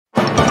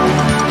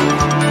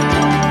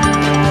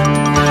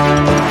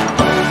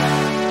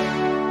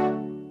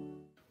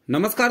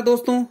नमस्कार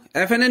दोस्तों,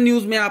 एफएनएन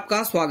न्यूज में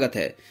आपका स्वागत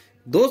है।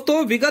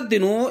 दोस्तों, विगत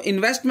दिनों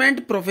इन्वेस्टमेंट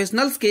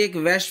प्रोफेशनल्स के एक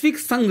वैश्विक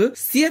संघ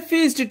सीएफए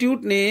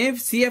इंस्टीट्यूट ने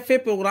सीएफए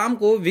प्रोग्राम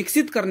को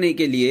विकसित करने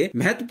के लिए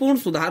महत्वपूर्ण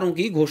सुधारों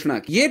की घोषणा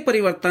की। ये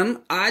परिवर्तन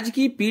आज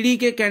की पीढ़ी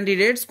के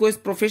कैंडिडेट्स को इस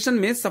प्रोफेशन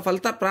में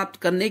सफलता प्राप्त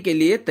करने के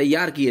लिए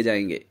तैयार किए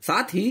जाएंगे।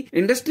 साथ ही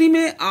इंडस्ट्री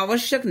में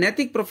आवश्यक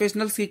नैतिक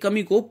प्रोफेशनल्स की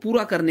कमी को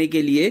पूरा करने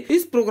के लिए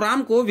इस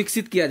प्रोग्राम को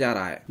विकसित किया जा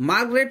रहा है।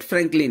 Margaret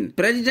Franklin,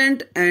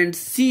 president and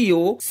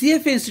CEO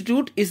CFA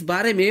institute, इस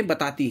बारे में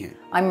बताती हैं।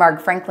 I'm Marg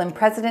Franklin,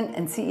 President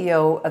and CEO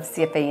of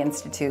CFA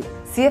Institute.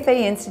 CFA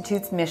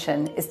Institute's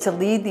mission is to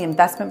lead the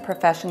investment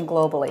profession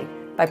globally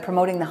by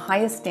promoting the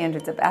highest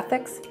standards of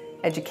ethics,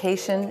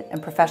 education,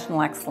 and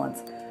professional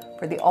excellence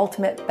for the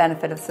ultimate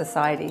benefit of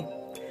society.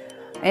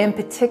 I am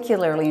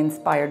particularly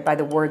inspired by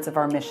the words of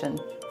our mission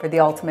for the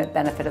ultimate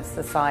benefit of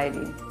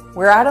society.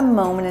 We're at a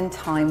moment in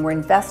time where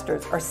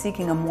investors are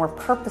seeking a more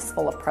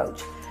purposeful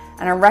approach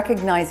and are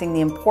recognizing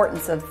the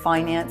importance of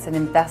finance and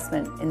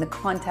investment in the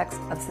context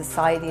of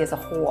society as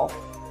a whole.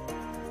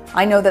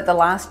 I know that the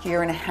last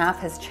year and a half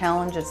has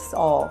challenged us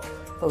all,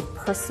 both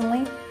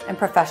personally and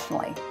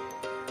professionally.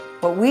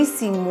 What we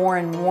see more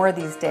and more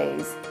these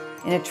days,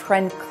 in a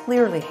trend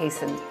clearly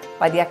hastened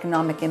by the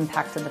economic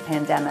impact of the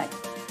pandemic,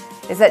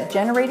 is that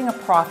generating a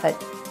profit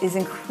is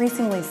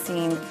increasingly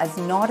seen as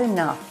not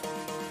enough.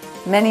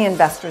 Many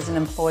investors and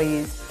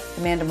employees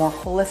demand a more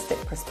holistic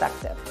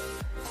perspective.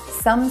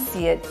 Some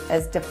see it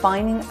as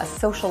defining a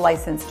social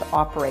license to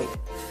operate,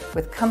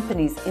 with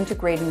companies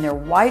integrating their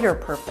wider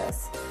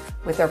purpose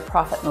with their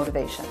profit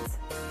motivations.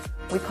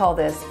 We call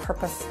this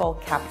purposeful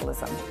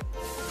capitalism.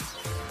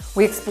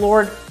 We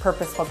explored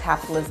purposeful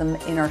capitalism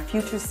in our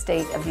future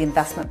state of the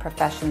investment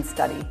profession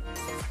study.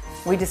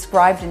 We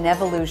described an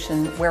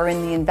evolution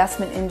wherein the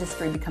investment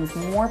industry becomes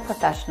more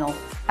professional,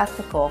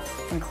 ethical,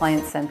 and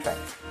client-centric.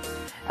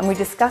 And we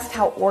discussed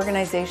how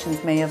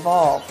organizations may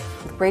evolve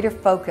with greater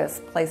focus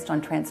placed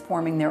on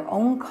transforming their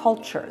own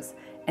cultures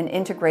and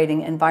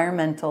integrating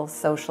environmental,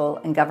 social,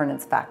 and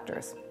governance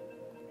factors.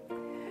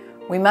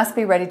 We must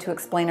be ready to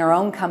explain our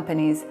own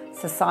company's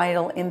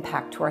societal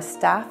impact to our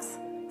staffs,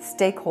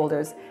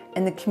 stakeholders,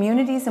 and the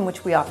communities in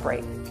which we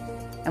operate.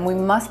 And we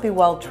must be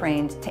well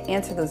trained to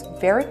answer those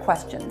very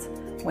questions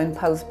when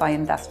posed by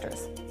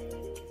investors.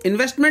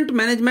 Investment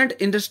management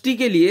industry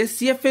के लिए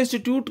CFA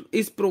institute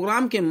इस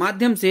programme के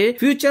माध्यम से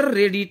future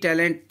ready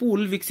talent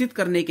pool विकसित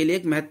करने के लिए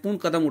एक महत्वपूर्ण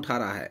कदम उठा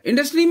रहा है।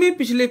 इंडस्ट्री में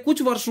पिछले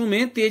कुछ वर्षों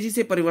में तेजी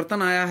से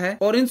परिवर्तन आया है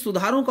और इन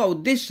सुधारों का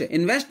उद्देश्य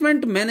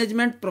इन्वेस्टमेंट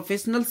मैनेजमेंट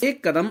प्रोफेशनल्स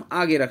एक कदम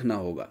आगे रखना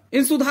होगा।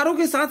 इन सुधारों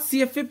के साथ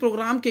सीएफए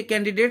प्रोग्राम के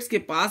कैंडिडेट्स के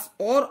पास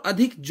और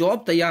अधिक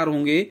जॉब तैयार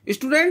होंगे।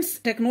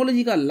 स्टूडेंट्स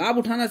टेक्नोलॉजी का लाभ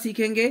उठाना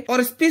सीखेंगे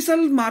और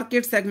स्पेशल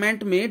मार्केट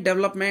सेगमेंट में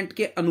डेवलपमेंट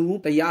के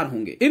अनुरूप तैयार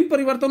होंगे। इन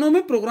परिवर्तनों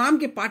में प्रोग्राम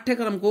के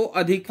पाठ्यक्रम को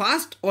अधिक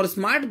फास्ट और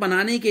स्मार्ट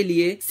बनाने के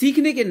लिए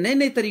सीखने के नए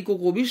नए तरीकों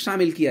को भी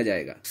शामिल किया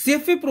जाएगा।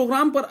 सीएफए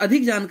प्रोग्राम पर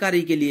अधिक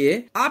जानकारी के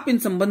लिए आप इन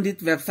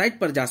संबंधित वेबसाइट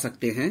पर जा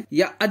सकते हैं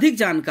या अधिक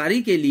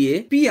जानकारी के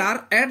लिए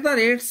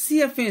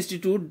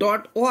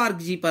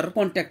pr@cfainstitute.org पर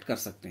कांटेक्ट कर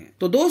सकते हैं।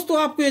 तो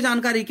दोस्तों, आपको ये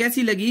जानकारी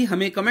कैसी लगी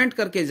हमें कमेंट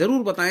करके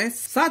जरूर बताएं,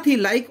 साथ ही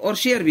लाइक और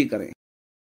शेयर भी करें।